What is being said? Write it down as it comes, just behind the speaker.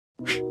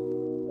G'day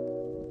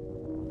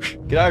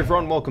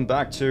everyone, welcome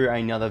back to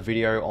another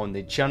video on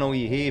the channel.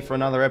 You're here for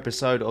another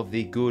episode of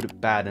the Good,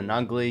 Bad and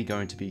Ugly.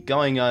 Going to be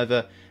going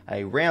over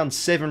a round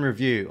 7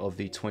 review of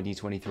the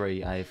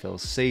 2023 AFL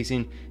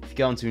season. If you're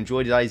going to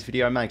enjoy today's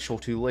video, make sure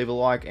to leave a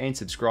like and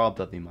subscribe,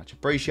 that'd be much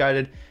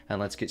appreciated. And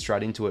let's get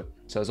straight into it.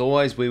 So as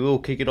always, we will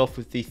kick it off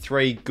with the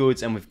 3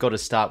 goods, and we've got to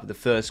start with the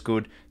first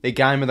good. The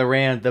game of the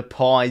round, the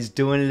Pies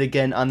doing it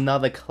again,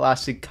 another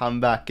classic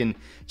comeback, and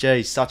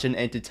geez, such an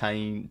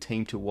entertaining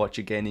team to watch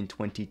again in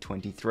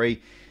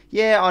 2023.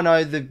 Yeah, I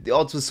know the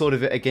odds were sort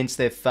of against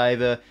their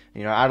favour.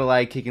 You know,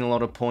 Adelaide kicking a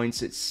lot of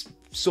points. It's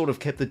sort of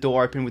kept the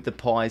door open with the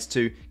Pies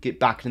to get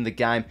back into the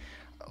game.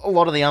 A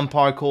lot of the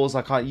umpire calls,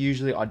 like I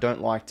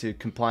don't like to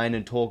complain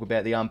and talk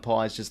about the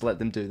umpires, just let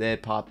them do their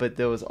part. But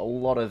there was a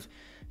lot of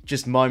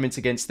just moments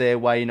against their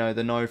way, you know,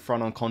 the no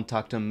front on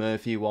contact on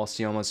Murphy whilst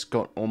he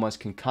got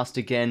concussed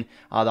again.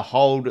 The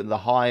hold, the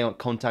high on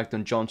contact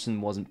on Johnson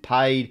wasn't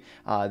paid.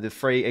 The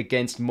free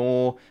against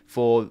Moore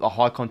for a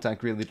high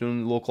contact really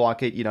didn't look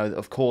like it. You know,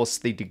 of course,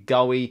 the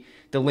𝐴𝐷𝐿𝐼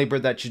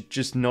deliberate that should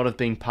just not have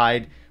been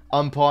paid.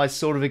 Umpires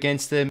sort of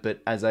against them,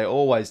 but as they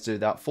always do,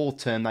 that fourth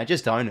term, they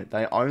just own it.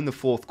 They own the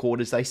fourth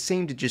quarters. They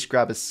seem to just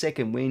grab a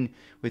second win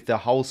with the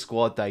whole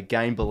squad. They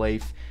gain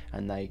belief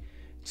and they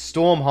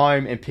storm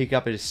home and pick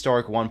up a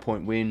historic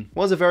 1-point win.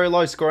 Was a very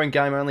low scoring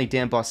game, only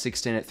down by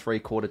 16 at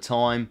 3/4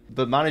 time,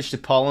 but managed to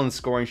pile on the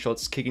scoring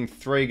shots, kicking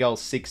 3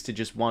 goals 6 to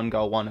just 1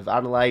 goal 1 of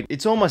Adelaide.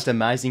 It's almost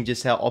amazing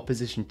just how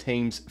opposition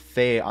teams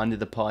fare under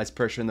the Pies'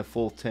 pressure in the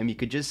fourth term. You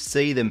could just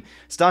see them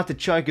start to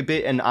choke a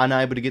bit and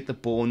unable to get the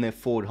ball in their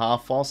forward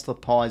half, whilst the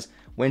Pies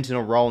went in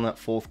a roll in that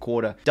fourth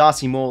quarter.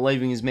 Darcy Moore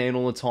leaving his man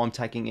all the time,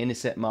 taking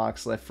intercept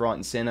marks left, right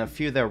and centre. A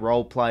few of their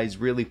role plays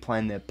really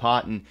playing their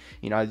part, and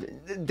you know,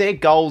 their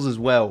goals as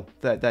well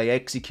that they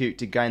execute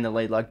to gain the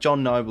lead. Like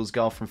John Noble's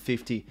goal from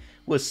 50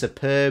 was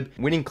superb.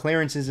 Winning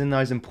clearances in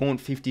those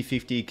important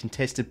 50-50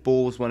 contested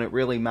balls when it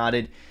really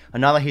mattered.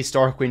 Another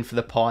historic win for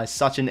the Pies.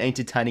 Such an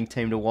entertaining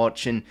team to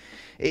watch, and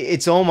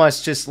it's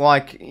almost just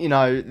like, you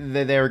know,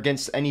 they're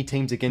against any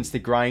teams against the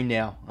grain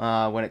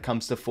now when it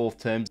comes to fourth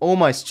terms.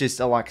 Almost just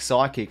like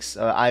psychics,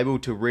 able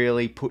to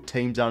really put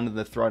teams under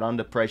the throat,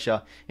 under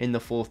pressure in the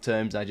fourth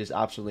terms. They just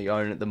absolutely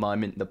own it at the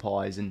moment, the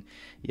Pies, and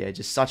yeah,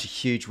 just such a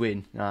huge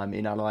win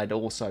in Adelaide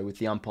also with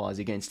the umpires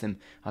against them,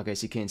 I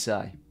guess you can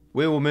say.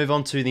 We will move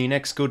on to the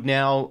next good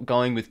now,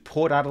 going with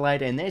Port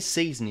Adelaide, and their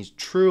season is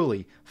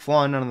truly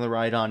flying under the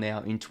radar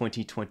now in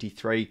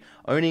 2023,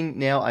 owning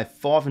now a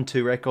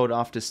 5-2 record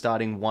after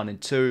starting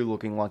 1-2,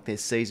 looking like their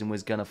season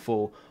was going to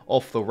fall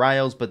off the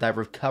rails, but they've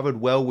recovered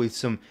well with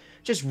some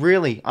just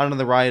really under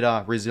the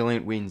radar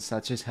resilient wins.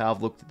 That's just how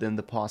I've looked at them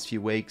the past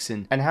few weeks,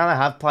 and how they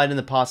have played in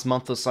the past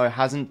month or so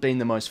hasn't been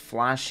the most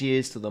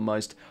flashiest or the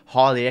most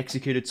highly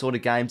executed sort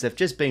of games. They've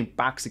just been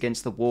backs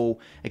against the wall,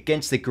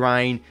 against the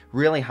grain,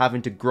 really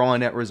having to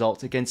grind out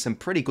results against some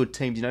pretty good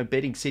teams. You know,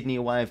 beating Sydney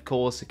away, of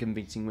course, a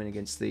convincing win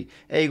against the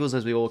Eagles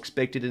as we all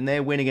expected, and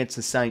their win against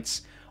the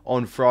Saints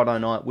on Friday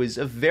night was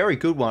a very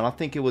good one. I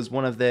think it was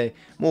one of their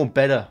more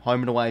better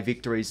home and away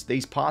victories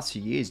these past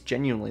few years.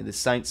 Genuinely, the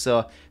Saints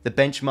are the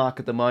benchmark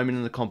at the moment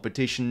in the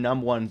competition,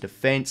 #1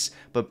 defence,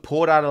 but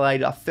Port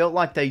Adelaide, I felt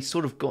like they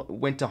sort of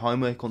went to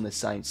homework on the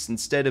Saints.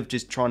 Instead of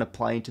just trying to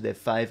play into their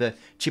favour,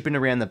 chipping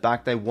around the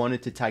back, they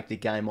wanted to take the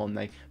game on.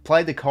 They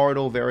played the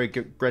corridor very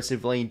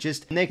aggressively, and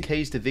their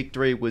keys to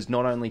victory was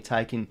not only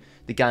taking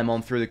the game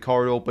on through the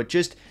corridor, but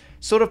just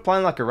sort of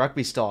playing like a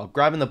rugby style,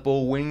 grabbing the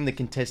ball, winning the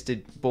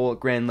contested ball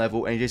at ground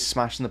level, and just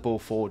smashing the ball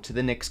forward to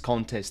the next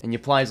contest. And your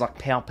players like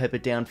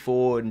𝐴𝐿𝐿𝐵 down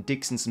forward and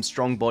Dixon, some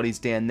strong bodies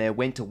down there,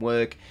 went to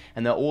work,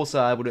 and they're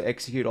also able to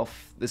execute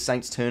off the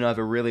Saints'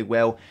 turnover really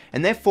well.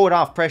 And their forward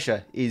half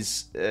pressure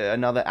is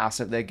another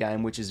asset of their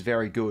game, which is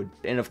very good.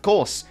 And of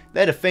course,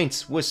 their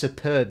defence was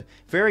superb,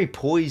 very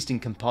poised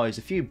and composed.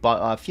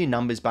 A few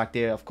numbers back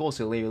there. Of course,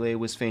 𝐼𝐿𝐿𝐼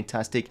was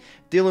fantastic.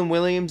 Dylan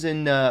Williams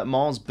and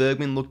Miles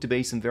Bergman looked to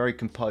be some very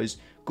composed,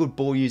 good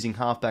ball-using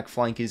halfback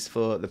flankers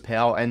for the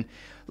Power. And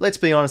let's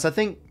be honest, I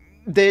think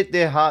their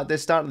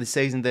start of the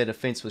season, their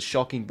defence was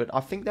shocking, but I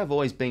think they've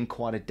always been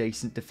quite a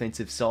decent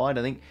defensive side.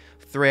 I think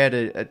throughout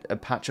a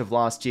patch of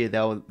last year,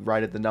 they were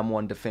rated the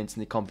 #1 defence in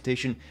the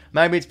competition.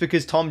 Maybe it's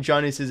because Tom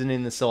Jonas isn't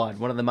in the side,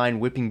 one of the main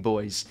whipping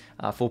boys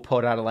for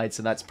Port Adelaide,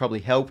 so that's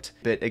probably helped.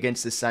 But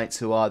against the Saints,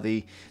 who are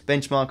the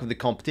benchmark of the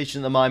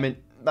competition at the moment,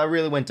 they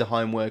really went to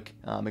homework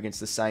against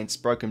the Saints,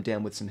 broke them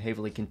down with some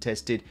heavily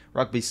contested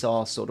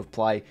rugby-style sort of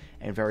play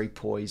and very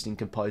poised and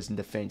composed in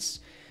defence.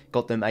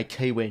 Got them a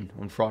key win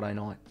on Friday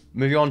night.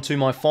 Moving on to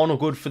my final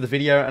good for the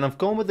video, and I've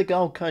gone with the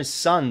Gold Coast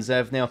Suns. They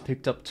have now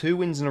picked up 2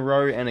 wins in a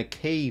row and a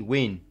key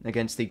win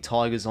against the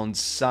Tigers on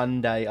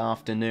Sunday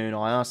afternoon.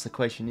 I asked the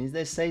question, is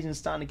their season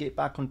starting to get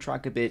back on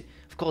track a bit?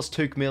 Of course,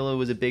 𝐓𝐶 𝐿𝐼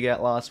was a big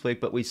out last week,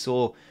 but we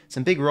saw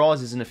some big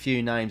rises in a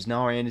few names.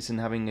 Noah Anderson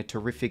having a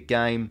terrific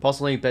game,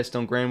 possibly best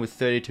on ground with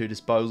 32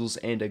 disposals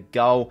and a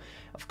goal.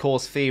 Of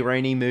course,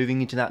 Fiorini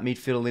moving into that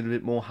midfield a little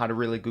bit more, had a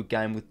really good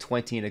game with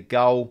 20 and a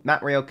goal.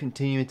 Matt Rowell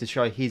continuing to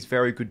show his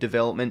very good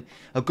development.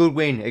 A good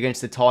win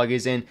against the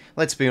Tigers, and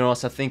let's be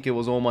honest, I think it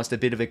was almost a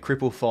bit of a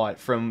cripple fight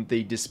from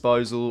the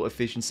disposal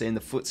efficiency and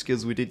the foot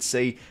skills we did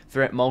see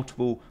throughout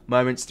multiple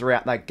moments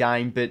throughout that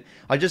game. But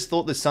I just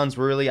thought the Suns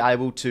were really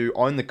able to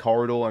own the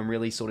corridor and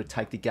really sort of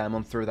take the game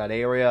on through that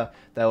area.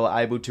 They were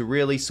able to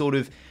really sort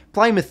of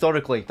play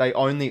methodically. They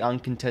own the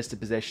uncontested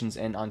possessions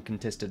and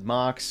uncontested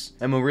marks,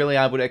 and were really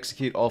able to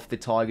execute off the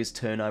Tigers'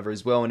 turnover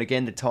as well. And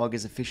again, the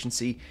Tigers'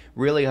 efficiency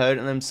really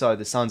hurting them, so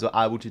the Suns were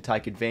able to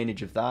take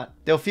advantage of that.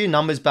 There were a few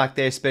numbers back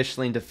there,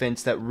 especially in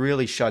defence, that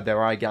really showed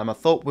their A game. I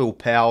thought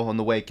𝐴𝐵𝐿 on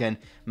the weekend,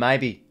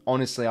 maybe,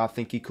 honestly, I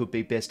think he could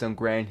be best on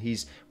ground.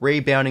 His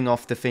rebounding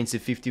off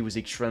defensive 50 was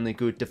extremely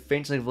good.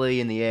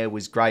 Defensively in the air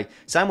was great.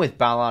 Same with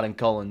Ballard and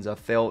Collins. I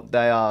felt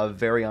they are a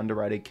very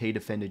underrated key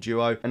defender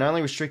duo. And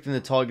only restricting the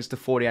Tigers to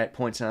 48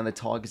 points. I know the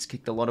Tigers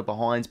kicked a lot of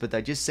behinds, but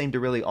they just seemed to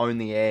really own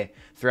the air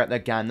throughout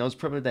that game. That was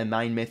probably their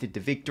main method to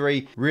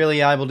victory.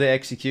 Really able to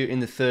execute in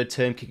the third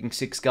term, kicking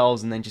 6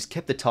 goals, and then just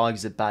kept the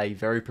Tigers at bay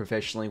very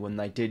professionally when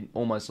they did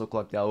almost look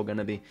like they were going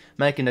to be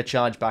making a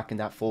charge back in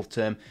that fourth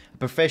term. A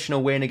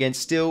professional win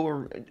against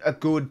still a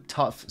good,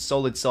 tough,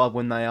 solid side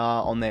when they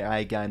are on their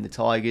A game, the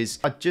Tigers.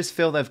 I just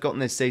feel they've gotten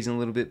their season a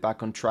little bit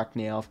back on track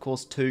now. Of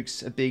course,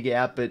 𝐴𝐵𝐿's a big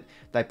out, but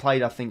they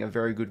played, I think, a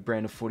very good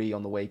brand of footy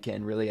on the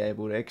weekend, really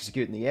able to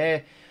execute in the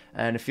air,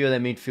 and a few of their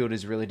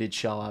midfielders really did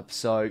show up.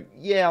 So,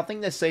 yeah, I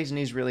think their season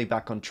is really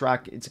back on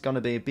track. It's going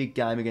to be a big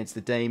game against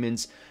the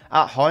Demons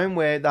at home,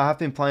 where they have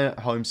been playing at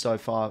home so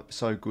far,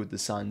 so good, the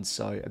Suns.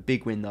 So, a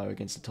big win, though,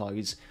 against the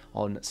Tigers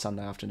on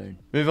Sunday afternoon.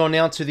 Move on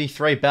now to the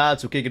 3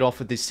 bads. We'll kick it off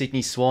with the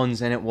Sydney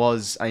Swans, and it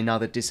was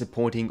another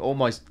disappointing,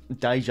 almost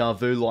deja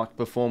vu-like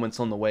performance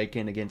on the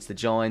weekend against the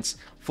Giants.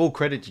 Full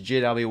credit to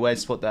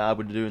GWS, what they were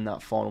able to do in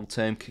that final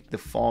term, kick the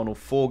final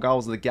 4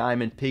 goals of the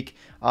game and pick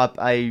up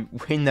a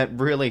win that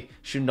really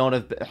should not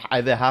have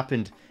ever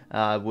happened.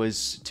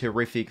 Was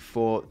terrific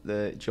for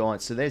the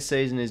Giants. So their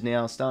season is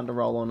now starting to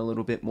roll on a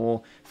little bit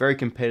more. Very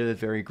competitive,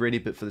 very gritty,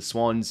 but for the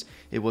Swans,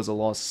 it was a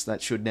loss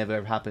that should never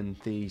have happened.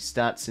 The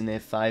stats in their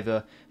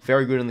favour,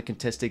 very good in the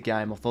contested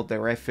game. I thought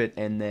their effort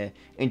and their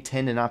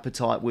intent and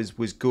appetite was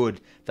good.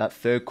 That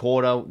third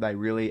quarter, they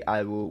really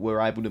were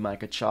able to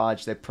make a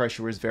charge. Their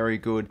pressure was very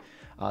good.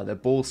 Their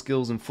ball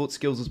skills and foot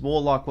skills is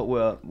more like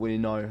what we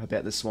know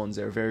about the Swans.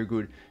 They're a very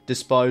good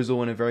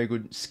disposal and a very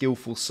good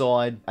skillful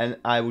side, and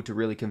able to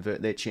really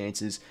convert their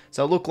chances.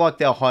 So it looked like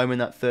they were home in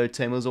that third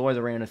team. It was always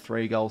around a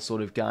 3-goal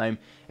sort of game,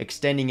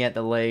 extending out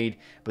the lead,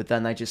 but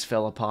then they just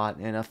fell apart.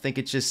 And I think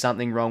it's just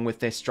something wrong with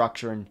their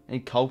structure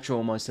and culture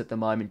almost at the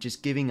moment,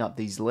 just giving up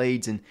these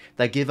leads, and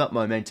they give up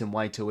momentum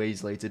way too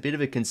easily. It's a bit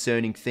of a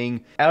concerning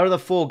thing. Out of the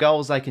 4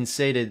 goals they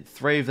conceded,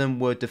 3 of them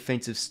were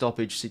defensive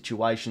stoppage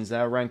situations. They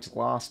are ranked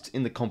last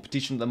in the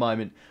competition at the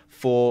moment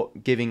for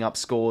giving up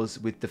scores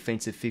with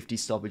defensive 50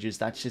 stoppages.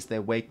 That's just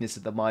their weakness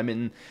at the moment,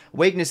 and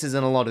weaknesses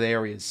in a lot of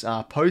areas.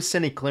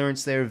 Post-center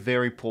clearance, they're a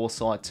very poor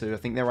side too. I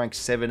think they're ranked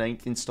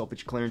 17th in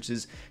stoppage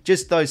clearances.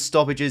 Just those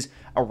stoppages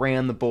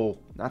around the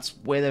ball. That's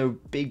where their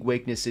big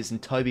weakness is,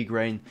 and Toby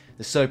Green,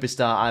 the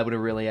superstar, able to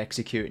really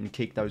execute and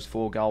kick those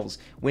 4 goals,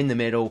 win the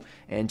medal,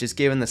 and just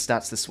given the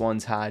stats the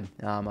Swans had,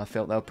 I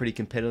felt they were pretty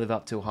competitive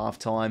up till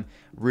halftime.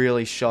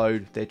 Really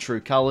showed their true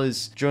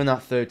colours during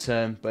that third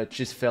term, but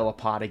just fell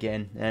apart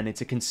again, and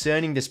it's a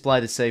concerning display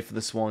to see for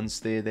the Swans.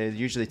 They're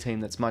usually a team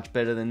that's much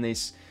better than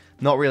this.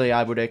 Not really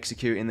able to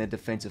execute in their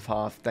defensive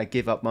half. They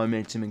give up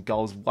momentum and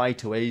goals way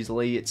too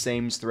easily, it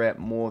seems, throughout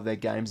more of their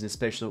games, and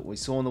especially what we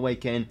saw on the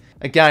weekend.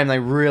 A game they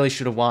really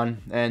should have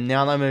won, and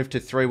now they move to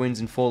 3 wins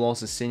and 4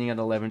 losses, sitting at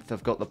 11th.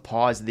 They've got the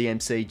Pies of the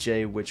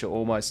MCG, which are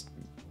almost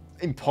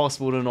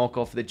impossible to knock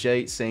off the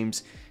G, it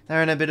seems.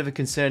 They're in a bit of a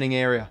concerning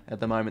area at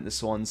the moment, the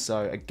Swans,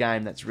 so a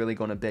game that's really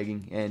gone a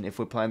begging. And if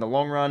we're playing the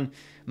long run,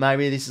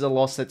 maybe this is a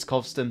loss that's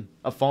cost them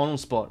a final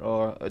spot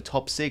or a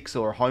top 6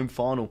 or a home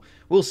final.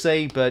 We'll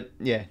see, but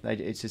yeah,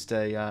 it's just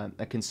a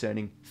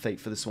concerning feat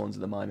for the Swans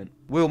at the moment.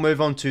 We'll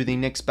move on to the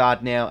next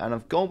bad now, and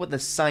I've gone with the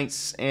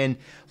Saints. And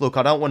look,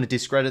 I don't want to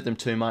discredit them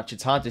too much.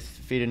 It's hard to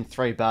fit in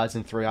 3 bads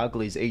and 3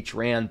 uglies each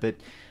round, but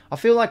I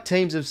feel like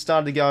teams have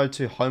started to go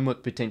to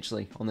homework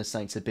potentially on the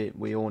Saints a bit.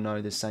 We all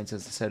know the Saints,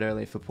 as I said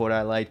earlier, for Port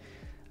Adelaide.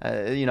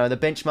 You know, the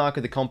benchmark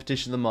of the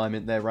competition at the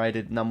moment, they're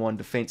rated #1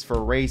 defence for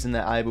a reason.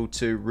 They're able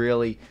to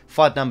really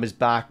fight numbers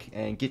back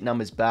and get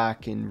numbers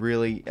back and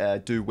really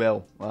do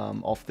well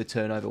off the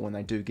turnover when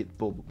they do get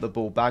the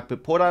ball back.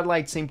 But Port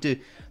Adelaide seem to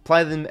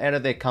play them out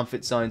of their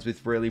comfort zones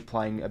with really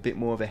playing a bit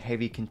more of a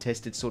heavy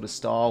contested sort of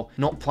style,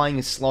 not playing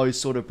a slow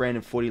sort of brand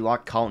of footy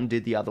like Carlton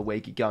did the other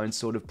week ago, and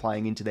sort of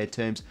playing into their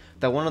terms.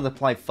 They wanted to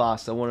play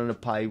fast. They wanted to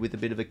play with a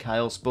bit of a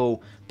chaos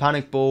ball,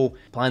 panic ball,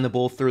 playing the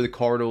ball through the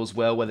corridor as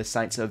well, where the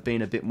Saints have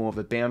been a bit more of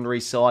a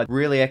boundary side.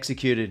 Really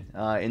executed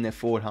in their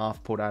forward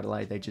half, Port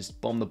Adelaide. They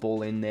just bombed the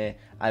ball in there.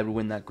 able to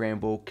win that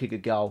ground ball, kick a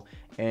goal.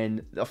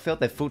 And I felt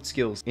their foot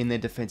skills in their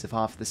defensive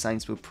half of the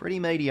Saints were pretty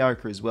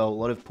mediocre as well. A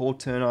lot of poor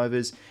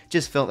turnovers.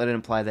 Just felt they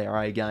didn't play their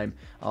A game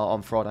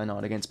on Friday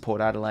night against Port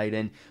Adelaide.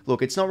 And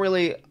look, it's not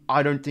really,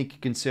 I don't think, a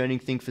concerning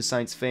thing for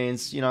Saints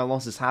fans. You know,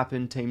 losses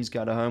happen, teams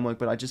go to homework,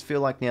 but I just feel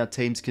like now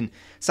teams can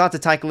start to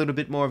take a little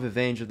bit more of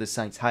advantage of the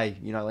Saints. Hey,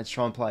 you know, let's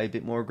try and play a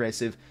bit more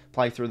aggressive,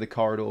 play through the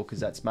corridor,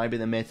 because that's maybe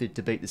the method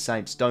to beat the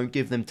Saints. Don't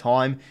give them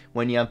time.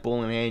 When you have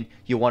ball in hand,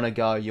 you want to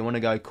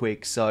go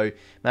quick. So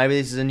maybe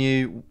this is a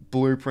new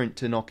blueprint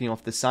to knocking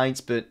off the Saints.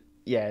 But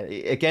yeah,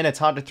 again, it's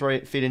hard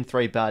to fit in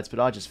 3 bads, but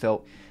I just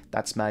felt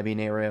that's maybe an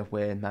area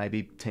where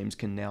maybe teams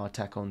can now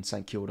attack on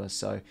St Kilda.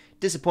 So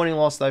disappointing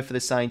loss though for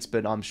the Saints,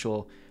 but I'm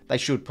sure they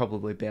should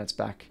probably bounce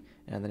back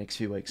in the next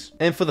few weeks.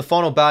 And for the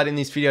final bad in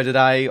this video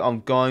today,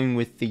 I'm going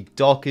with the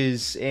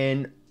Dockers,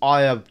 and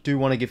I do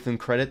want to give them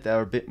credit.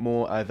 They're a bit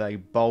more of a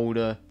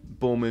bolder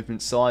ball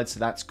movement side, so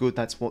that's good.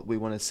 That's what we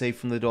want to see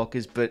from the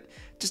Dockers, but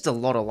just a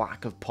lot of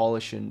lack of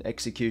polish and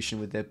execution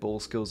with their ball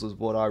skills was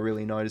what I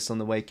really noticed on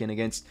the weekend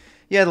against,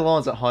 the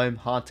Lions at home.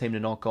 Hard team to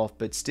knock off,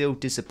 but still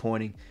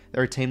disappointing.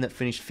 They're a team that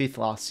finished 5th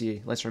last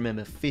year. Let's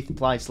remember, 5th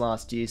place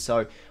last year,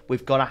 so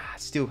we've got to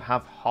still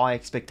have high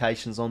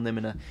expectations on them,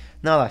 and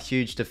another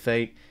huge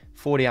defeat.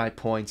 48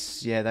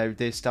 points. Yeah,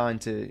 they're starting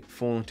to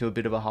fall into a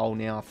bit of a hole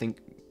now. I think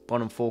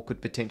bottom 4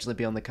 could potentially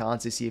be on the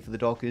cards this year for the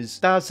Dockers.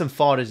 There are some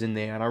fighters in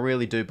there, and I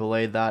really do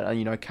believe that. And,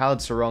 you know,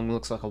 𝐓𝐴𝐿𝐷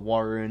looks like a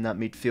warrior in that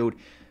midfield.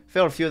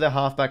 Felt a few of their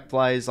halfback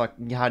players, like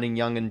Hayden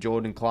Young and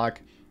Jordan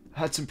Clark,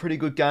 had some pretty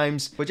good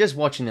games. But just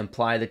watching them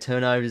play, the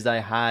turnovers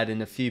they had,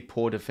 and a few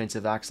poor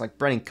defensive acts, like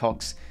Brennan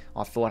Cox,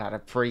 I thought had a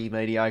pretty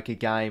mediocre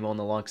game on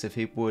the likes of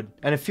𝐓𝐡𝐞.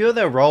 And a few of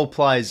their role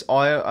players,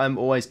 I am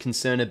always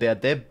concerned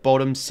about. Their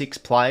bottom 6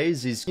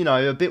 players is, you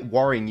know, a bit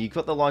worrying. You've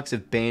got the likes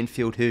of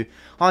Banfield, who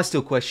I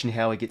still question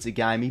how he gets a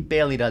game. He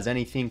barely does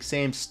anything.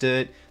 Sam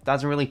Sturt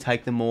doesn't really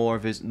take the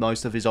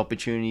most of his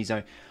opportunities.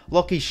 So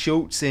𝐼𝐻𝐿𝐷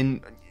Schultz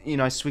and, you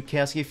know,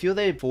 𝗦𝐶𝐼𝐶𝐾, a few of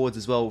their forwards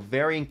as well,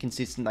 very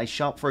inconsistent. They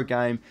show up for a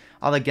game.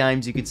 Other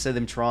games you could see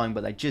them trying,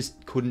 but they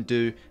just couldn't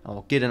do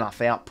or get enough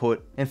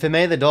output. And for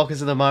me, the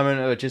Dockers at the moment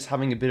are just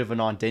having a bit of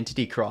an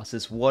identity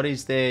crisis. What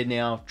is their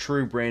now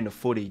true brand of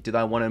footy? Do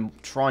they want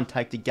to try and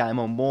take the game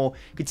on more?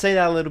 You could see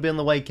that a little bit on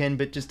the weekend,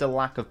 but just a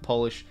lack of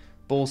polish.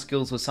 Ball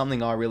skills was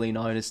something I really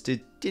noticed.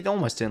 It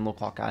almost didn't look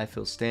like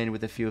AFL standard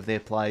with a few of their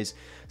plays.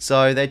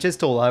 So they're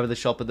just all over the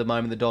shop at the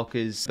moment, the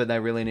Dockers, but they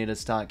really need to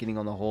start getting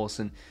on the horse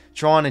and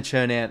trying to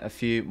churn out a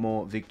few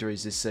more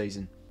victories this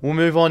season. We'll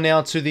move on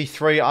now to the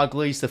 3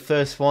 uglies. The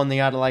first one, the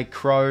Adelaide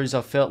Crows.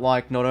 I felt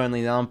like not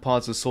only the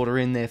umpires were sort of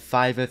in their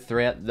favour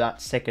throughout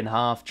that second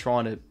half,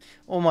 trying to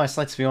almost,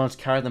 let's be honest,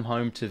 carry them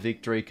home to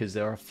victory, because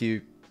there are a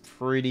few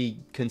pretty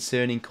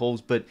concerning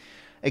calls, but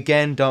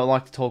again, don't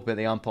like to talk about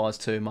the umpires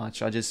too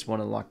much. I just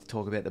want to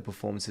talk about the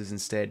performances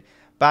instead.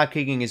 Bad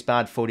kicking is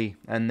bad footy,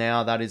 and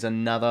now that is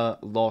another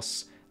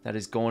loss that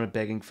has gone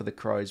begging for the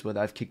Crows, where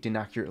they've kicked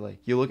inaccurately.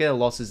 You look at their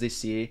losses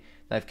this year,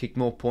 they've kicked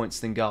more points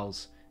than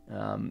goals.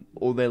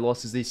 All their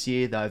losses this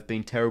year, they've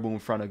been terrible in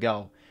front of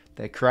goal.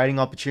 They're creating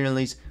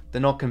opportunities,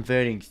 they're not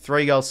converting.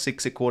 3 goals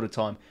 6 at quarter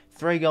time,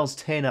 3 goals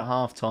 10 at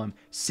half time,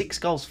 6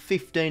 goals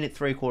 15 at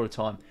 3/4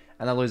 time,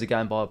 and they lose a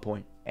game by a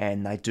point.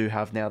 And they do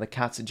have now the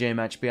Cats at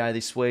GMHBA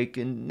this week,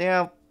 and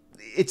now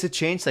it's a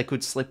chance they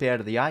could slip out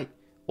of the 8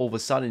 all of a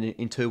sudden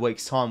in 2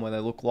 weeks' time, where they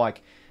look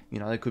like, you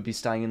know, they could be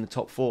staying in the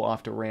top 4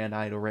 after round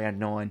 8 or round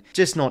 9.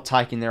 Just not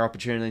taking their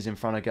opportunities in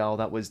front of goal.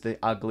 That was the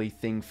ugly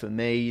thing for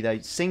me. They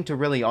seem to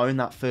really own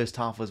that first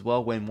half as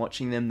well when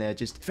watching them. They're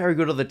just very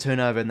good at the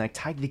turnover, and they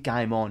take the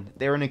game on.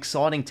 They're an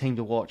exciting team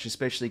to watch,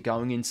 especially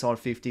going inside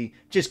 50.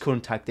 Just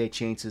couldn't take their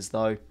chances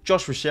though.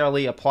 Josh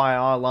Rachele, a player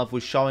I love,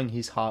 was showing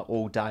his heart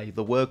all day.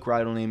 The work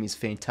rate on him is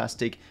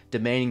fantastic,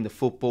 demanding the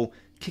football.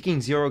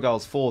 Kicking 0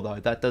 goals for, though,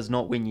 that does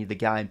not win you the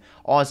game.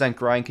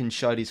 Isaac Rankine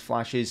showed his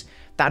flashes.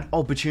 That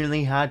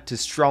opportunity he had to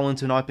stroll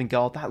into an open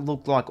goal, that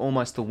looked like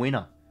almost the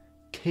winner.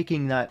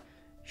 Kicking that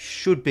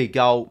should be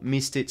goal,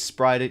 missed it,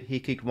 sprayed it. He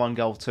kicked 1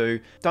 goal too.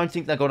 Don't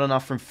think they got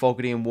enough from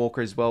Fogarty and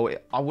Walker as well.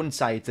 I wouldn't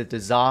say it's a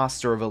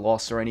disaster of a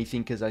loss or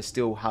anything, because they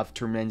still have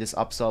tremendous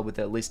upside with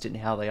their list and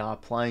how they are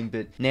playing.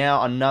 But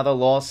now another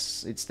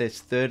loss. It's their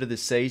 3rd of the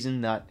season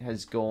that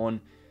has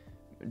gone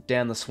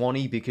down the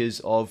Swanee because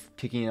of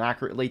kicking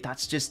inaccurately.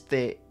 That's just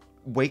their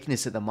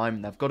weakness at the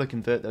moment. They've got to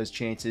convert those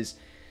chances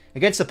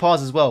against the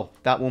Pies as well.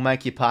 That will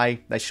make you pay.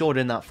 They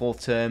shortened that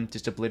 4th term,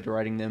 just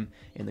obliterating them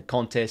in the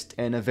contest,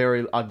 and a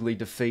very ugly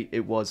defeat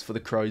it was for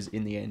the Crows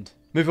in the end.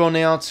 Move on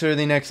now to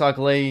the next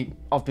ugly.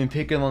 I've been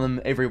picking on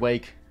them every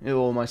week, it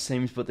almost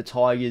seems, but the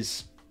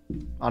Tigers,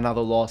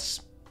 another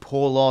loss.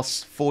 Poor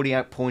loss,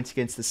 48 points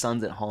against the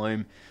Suns at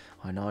home.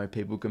 I know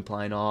people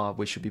complain, oh,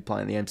 we should be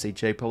playing the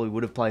MCG. Probably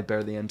would have played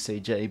better the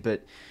MCG,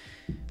 but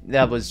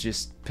that was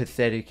just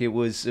pathetic. It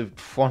was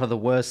one of the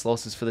worst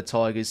losses for the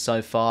Tigers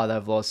so far.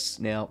 They've lost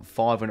now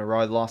 5 in a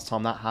row. The last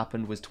time that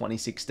happened was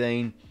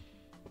 2016.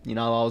 You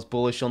know, I was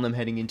bullish on them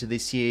heading into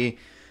this year.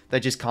 They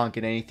just can't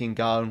get anything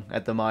going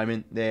at the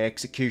moment. Their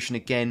execution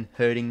again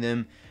hurting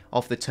them.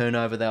 Off the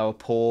turnover, they were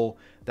poor.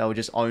 They were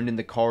just owned in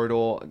the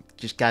corridor,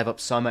 just gave up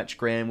so much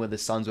ground where the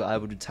Suns were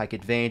able to take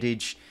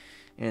advantage.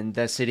 And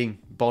they're sitting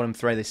bottom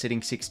 3, they're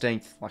sitting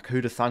 16th. Like,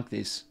 who'd have thunk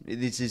this?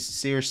 This is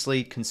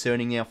seriously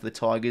concerning now for the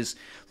Tigers.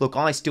 Look,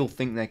 I still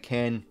think they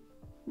can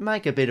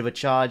make a bit of a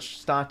charge,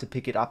 start to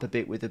pick it up a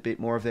bit with a bit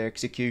more of their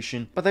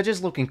execution. But they're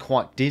just looking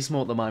quite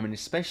dismal at the moment,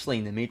 especially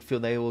in the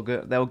midfield.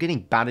 They were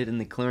getting battered in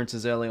the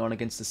clearances early on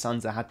against the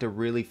Suns. They had to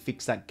really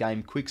fix that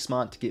game quick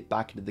smart to get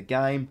back into the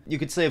game. You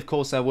could see, of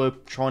course, they were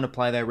trying to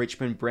play their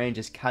Richmond brand,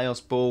 just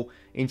chaos ball,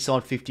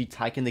 inside 50,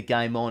 taking the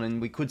game on,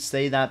 and we could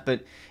see that,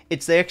 but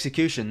it's the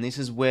execution. This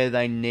is where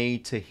they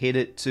need to hit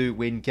it to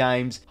win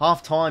games.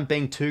 Half-time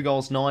being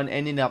 2-9,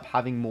 ended up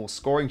having more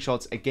scoring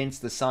shots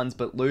against the Suns,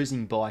 but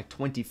losing by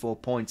 24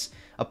 points.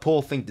 A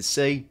poor thing to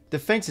see.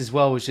 Defense as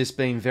well was just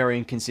being very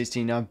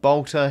inconsistent. You know,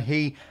 Bolter,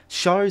 he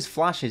shows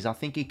flashes. I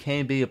think he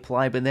can be a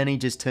play, but then he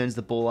just turns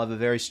the ball over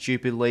very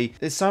stupidly.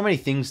 There's so many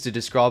things to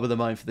describe at the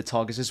moment for the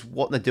Tigers. Just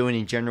what they're doing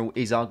in general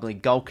is ugly.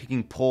 Goal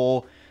kicking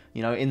poor.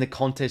 You know, in the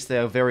contest, they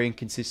are very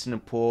inconsistent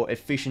and poor.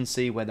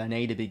 Efficiency, where they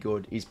need to be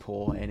good, is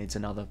poor, and it's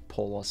another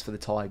poor loss for the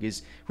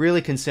Tigers.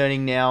 Really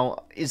concerning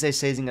now. Is their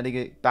season going to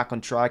get back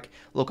on track?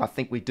 Look, I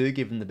think we do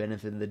give them the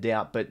benefit of the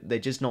doubt, but they're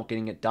just not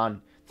getting it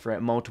done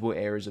throughout multiple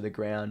areas of the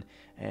ground,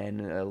 and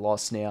a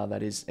loss now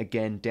that is,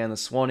 again, down the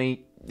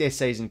Swanee. Their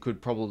season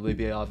could probably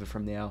be over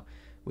from now,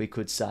 we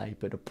could say,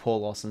 but a poor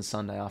loss on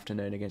Sunday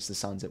afternoon against the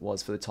Suns it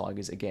was for the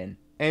Tigers again.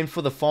 And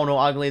for the final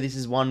ugly, this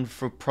is one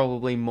for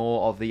probably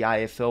more of the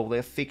AFL.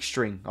 They're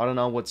fixturing. I don't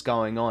know what's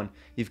going on.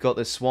 You've got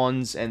the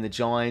Swans and the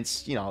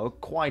Giants, you know,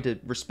 quite a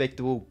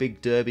respectable big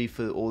derby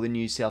for all the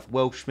New South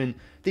Welshmen.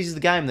 This is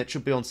the game that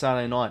should be on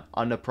Saturday night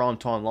under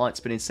primetime lights,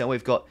 but instead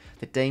we've got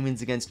the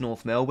Demons against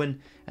North Melbourne,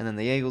 and then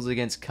the Eagles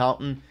against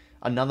Carlton.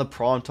 Another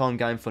primetime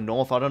game for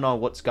North. I don't know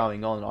what's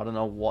going on. I don't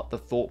know what the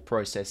thought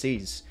process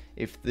is.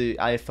 If the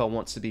AFL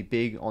wants to be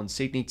big on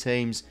Sydney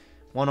teams,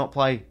 why not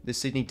play the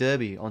Sydney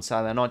Derby on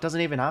Saturday night? It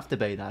doesn't even have to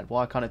be that.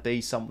 Why can't it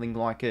be something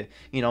like an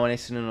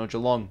Essendon or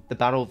Geelong, the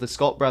Battle of the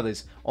Scott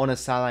Brothers on a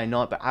Saturday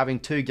night, but having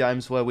two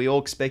games where we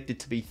all expected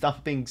to be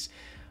thumpings,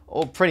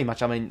 or pretty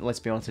much, I mean, let's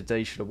be honest,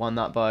 Deja should have won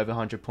that by over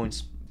 100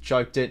 points,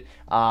 choked it,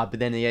 but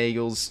then the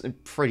Eagles,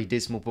 pretty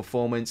dismal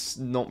performance,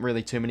 not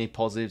really too many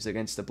positives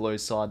against the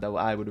Blues side. They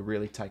were able to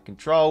really take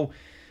control.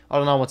 I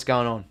don't know what's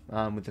going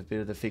on with a bit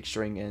of the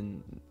fixturing,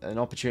 and an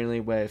opportunity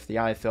where if the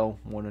AFL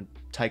want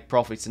to take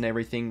profits and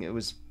everything, it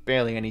was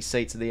barely any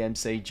seats at the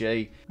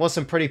MCG. Was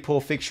some pretty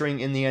poor fixturing.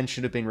 In the end,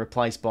 should have been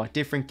replaced by a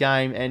different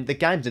game. And the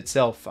games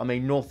itself, I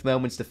mean, North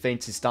Melbourne's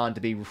defence is starting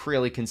to be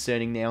really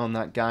concerning now in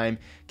that game,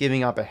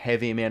 giving up a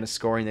heavy amount of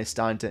scoring. They're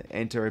starting to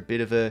enter a bit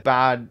of a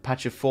bad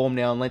patch of form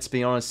now. And let's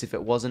be honest, if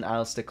it wasn't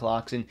Alistair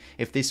Clarkson,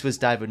 if this was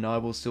David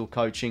Noble still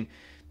coaching,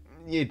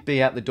 you'd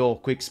be out the door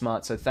quick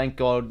smart. So thank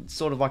God,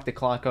 sort of like the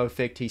𝐓𝐶𝐞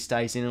effect, he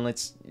stays in, and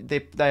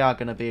they are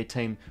going to be a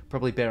team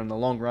probably better in the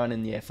long run.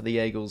 And yeah, for the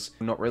Eagles,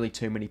 not really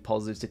too many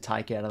positives to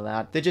take out of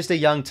that. They're just a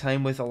young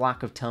team with a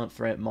lack of talent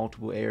throughout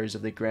multiple areas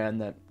of the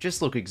ground that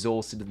just look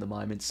exhausted at the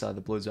moment, so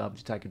the Blues are able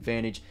to take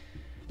advantage.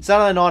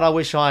 Saturday night, I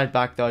wish I had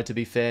back though, to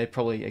be fair.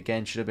 Probably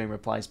again should have been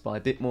replaced by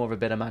a bit more of a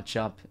better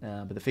matchup,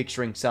 but the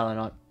fixturing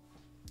Saturday night,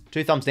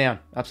 2 thumbs down.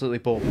 Absolutely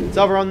poor.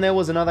 So everyone, there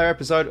was another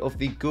episode of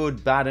the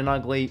Good, Bad and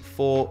Ugly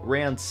for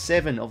round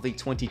 7 of the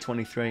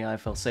 2023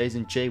 AFL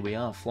season. Gee, we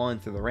are flying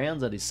through the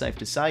rounds, that is safe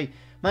to say.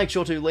 Make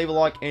sure to leave a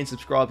like and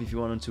subscribe if you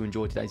wanted to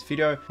enjoy today's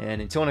video.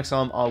 And until next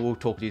time, I will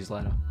talk to you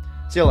later.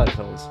 See you later,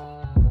 fellas.